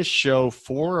 play this show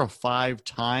 4 or 5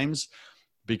 times,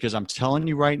 because I'm telling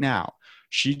you right now,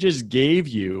 she just gave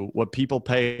you what people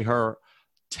pay her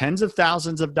tens of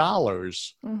thousands of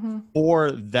dollars Mm-hmm.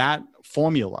 for that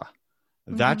formula.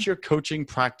 Mm-hmm. That's your coaching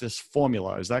practice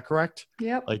formula. Is that correct?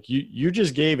 Yep. Like you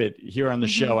just gave it here on the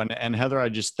Mm-hmm. show. And Heather, I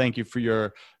just thank you for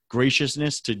your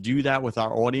graciousness to do that with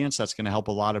our audience. That's going to help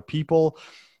a lot of people.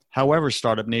 However,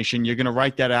 Startup Nation, you're going to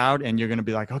write that out and you're going to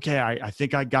be like, okay, I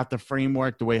think I got the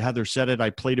framework the way Heather said it.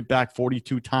 I played it back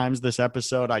 42 times this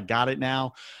episode. I got it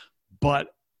now,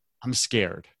 but I'm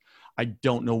scared. I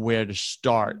don't know where to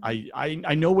start.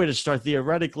 I know where to start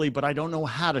theoretically, but I don't know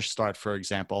how to start, for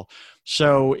example.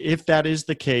 So if that is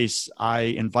the case, I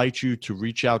invite you to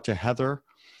reach out to Heather.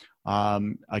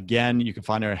 Again, you can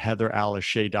find her at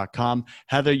heatheralishea.com.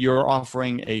 Heather, you're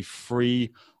offering a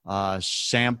free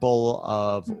sample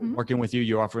of working with you.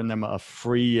 You're offering them a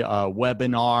free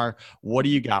webinar. What do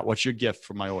you got? What's your gift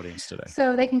for my audience today?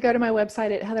 So they can go to my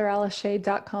website at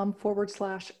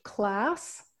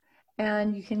heatheralishea.com/class.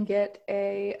 And you can get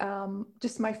a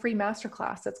just my free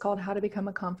masterclass. It's called How to Become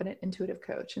a Confident Intuitive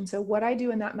Coach. And so what I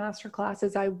do in that masterclass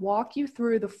is I walk you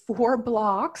through the 4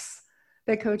 blocks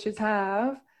that coaches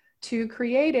have to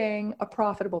creating a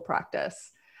profitable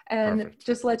practice, and Perfect.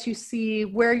 just lets you see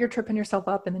where you're tripping yourself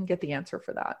up and then get the answer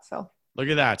for that. So look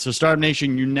at that. So Startup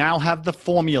Nation, you now have the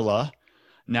formula.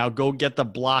 Now go get the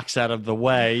blocks out of the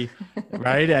way,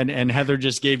 right? And Heather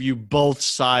just gave you both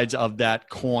sides of that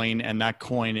coin, and that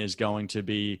coin is going to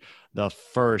be the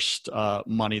first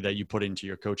money that you put into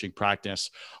your coaching practice.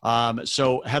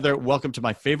 So Heather, welcome to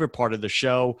my favorite part of the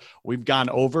show. We've gone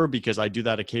over, because I do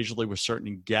that occasionally with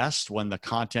certain guests when the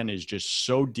content is just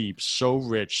so deep, so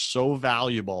rich, so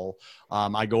valuable.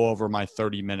 I go over my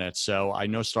 30 minutes. So I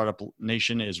know Startup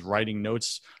Nation is writing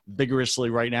notes vigorously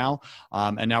right now.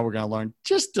 And now we're going to learn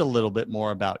just a little bit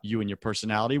more about you and your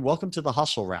personality. Welcome to the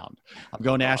hustle round. I'm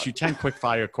going to ask you 10 quick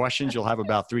fire questions. You'll have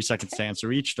about 3 seconds to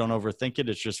answer each. Don't overthink it.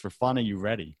 It's just for fun. Are you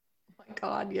ready? oh my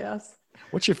God, yes.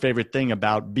 What's your favorite thing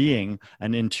about being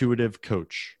an intuitive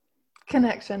coach?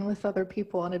 Connection with other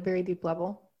people on a very deep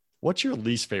level. What's your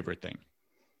least favorite thing?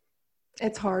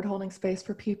 It's hard holding space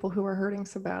for people who are hurting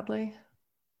so badly.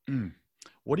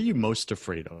 What are you most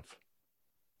afraid of?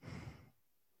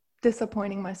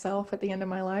 Disappointing myself at the end of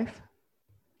my life.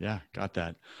 Yeah, got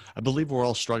that. I believe we're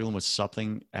all struggling with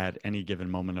something at any given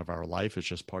moment of our life. It's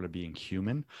just part of being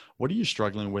human. What are you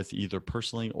struggling with, either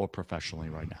personally or professionally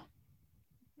right now?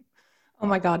 Oh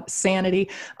my God, sanity.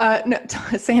 No,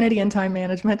 sanity and time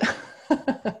management.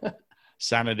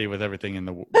 Sanity with everything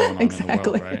going on Exactly. in the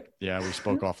world, right? Yeah, we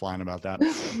spoke offline about that.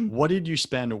 What did you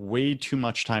spend way too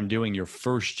much time doing your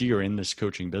first year in this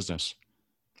coaching business?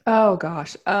 Oh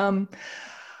gosh.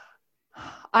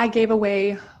 I gave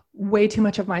away way too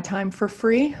much of my time for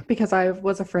free because I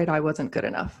was afraid I wasn't good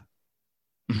enough.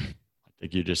 I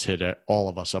think you just hit all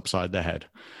of us upside the head.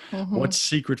 Mm-hmm. What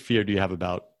secret fear do you have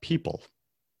about people?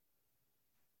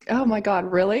 Oh my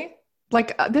God, really?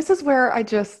 Like, this is where I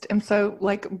just am so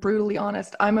brutally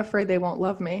honest. I'm afraid they won't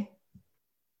love me.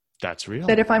 That's real.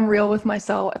 That if I'm real with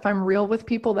myself, if I'm real with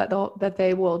people, that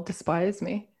they will despise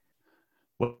me.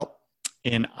 Well,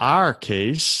 in our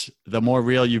case, the more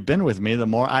real you've been with me, the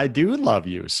more I do love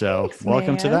you. So Thanks,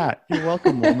 welcome to man. that. You're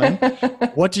welcome, woman.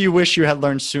 What do you wish you had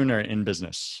learned sooner in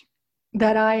business?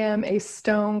 That I am a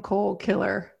stone cold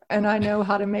killer and I know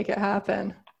how to make it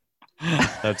happen.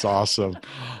 That's awesome.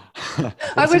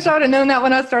 I wish I would have known that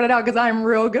when I started out, because I'm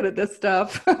real good at this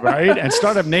stuff. Right? And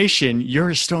Startup Nation, you're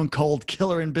a stone cold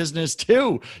killer in business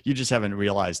too. You just haven't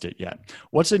realized it yet.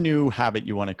 What's a new habit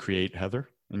you want to create, Heather,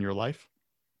 in your life?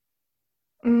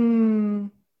 I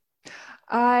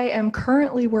am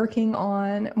currently working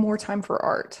on more time for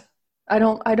art. I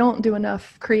don't do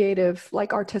enough creative,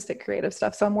 artistic creative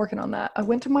stuff. So I'm working on that. I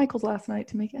went to Michael's last night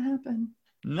to make it happen.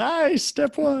 Nice.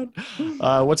 Step 1.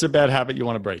 What's a bad habit you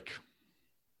want to break?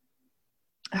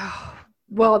 Oh,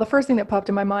 well, the first thing that popped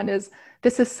in my mind is,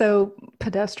 this is so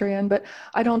pedestrian, but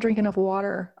I don't drink enough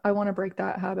water. I want to break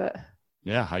that habit.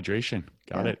 Yeah, hydration.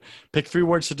 Got it. Pick 3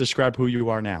 words to describe who you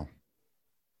are now.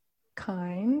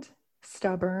 Kind,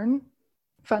 stubborn,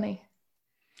 funny.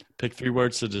 Pick 3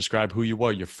 words to describe who you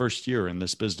are your first year in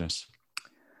this business.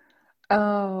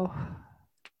 Oh,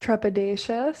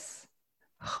 trepidatious,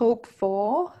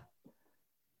 hopeful,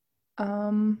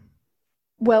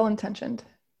 well-intentioned.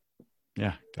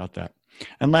 Yeah, got that.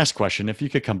 And last question, if you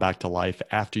could come back to life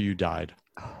after you died,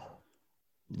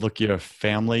 look your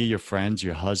family, your friends,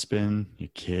 your husband, your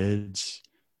kids,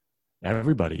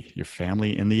 everybody, your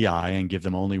family in the eye and give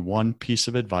them only one piece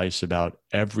of advice about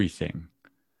everything,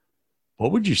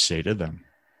 what would you say to them?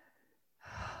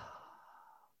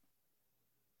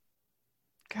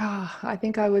 God, I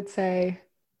think I would say,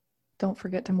 don't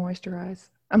forget to moisturize.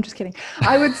 I'm just kidding.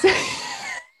 I would say,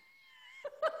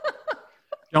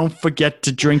 don't forget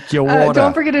to drink your water.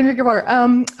 Don't forget to drink your water.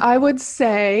 I would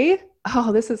say,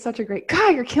 oh, this is such a great,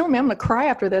 God, you're killing me. I'm going to cry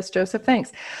after this, Joseph.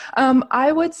 Thanks.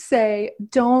 I would say,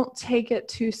 don't take it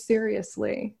too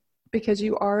seriously because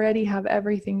you already have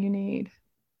everything you need.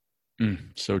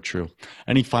 So true.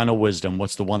 Any final wisdom?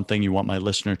 What's the one thing you want my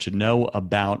listener to know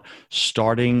about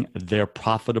starting their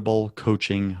profitable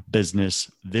coaching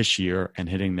business this year and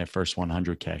hitting their first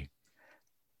 100K?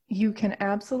 You can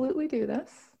absolutely do this.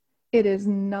 It is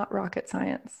not rocket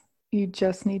science. You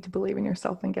just need to believe in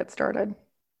yourself and get started.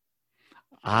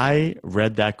 I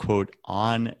read that quote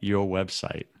on your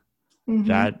website.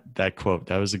 Mm-hmm. That quote,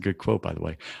 that was a good quote, by the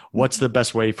way. What's the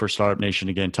best way for Startup Nation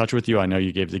to get in touch with you? I know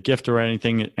you gave the gift or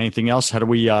anything else. How do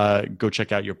we go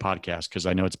check out your podcast? Because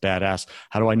I know it's badass.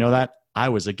 How do I know that? I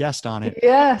was a guest on it.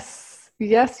 Yes,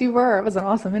 you were. It was an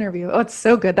awesome interview. Oh, it's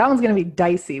so good. That one's going to be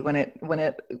dicey when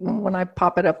I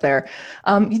pop it up there.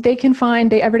 They can find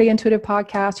the Everyday Intuitive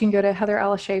Podcast. You can go to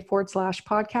HeatherAllisShea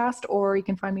 /podcast, or you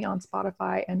can find me on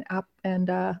Spotify and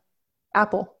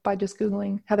Apple by just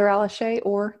Googling Heather Alice Shea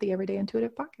or the Everyday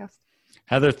Intuitive Podcast.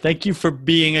 Heather, thank you for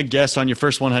being a guest on your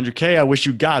first 100K. I wish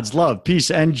you God's love, peace,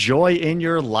 and joy in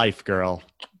your life, girl.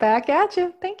 Back at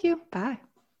you. Thank you. Bye.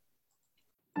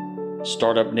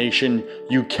 Startup Nation,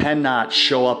 you cannot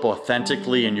show up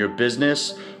authentically in your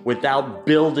business without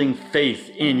building faith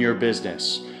in your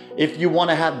business. If you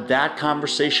want to have that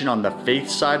conversation on the faith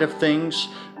side of things,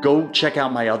 go check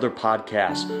out my other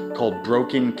podcast called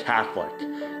Broken Catholic.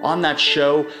 On that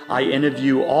show, I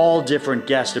interview all different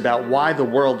guests about why the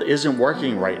world isn't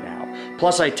working right now.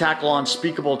 Plus, I tackle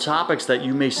unspeakable topics that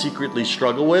you may secretly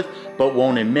struggle with, but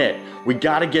won't admit. We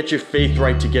got to get your faith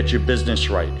right to get your business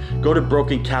right. Go to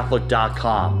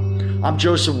brokencatholic.com. I'm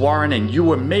Joseph Warren, and you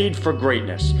were made for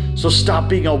greatness. So stop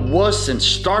being a wuss and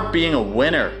start being a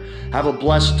winner. Have a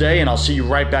blessed day, and I'll see you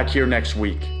right back here next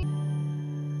week.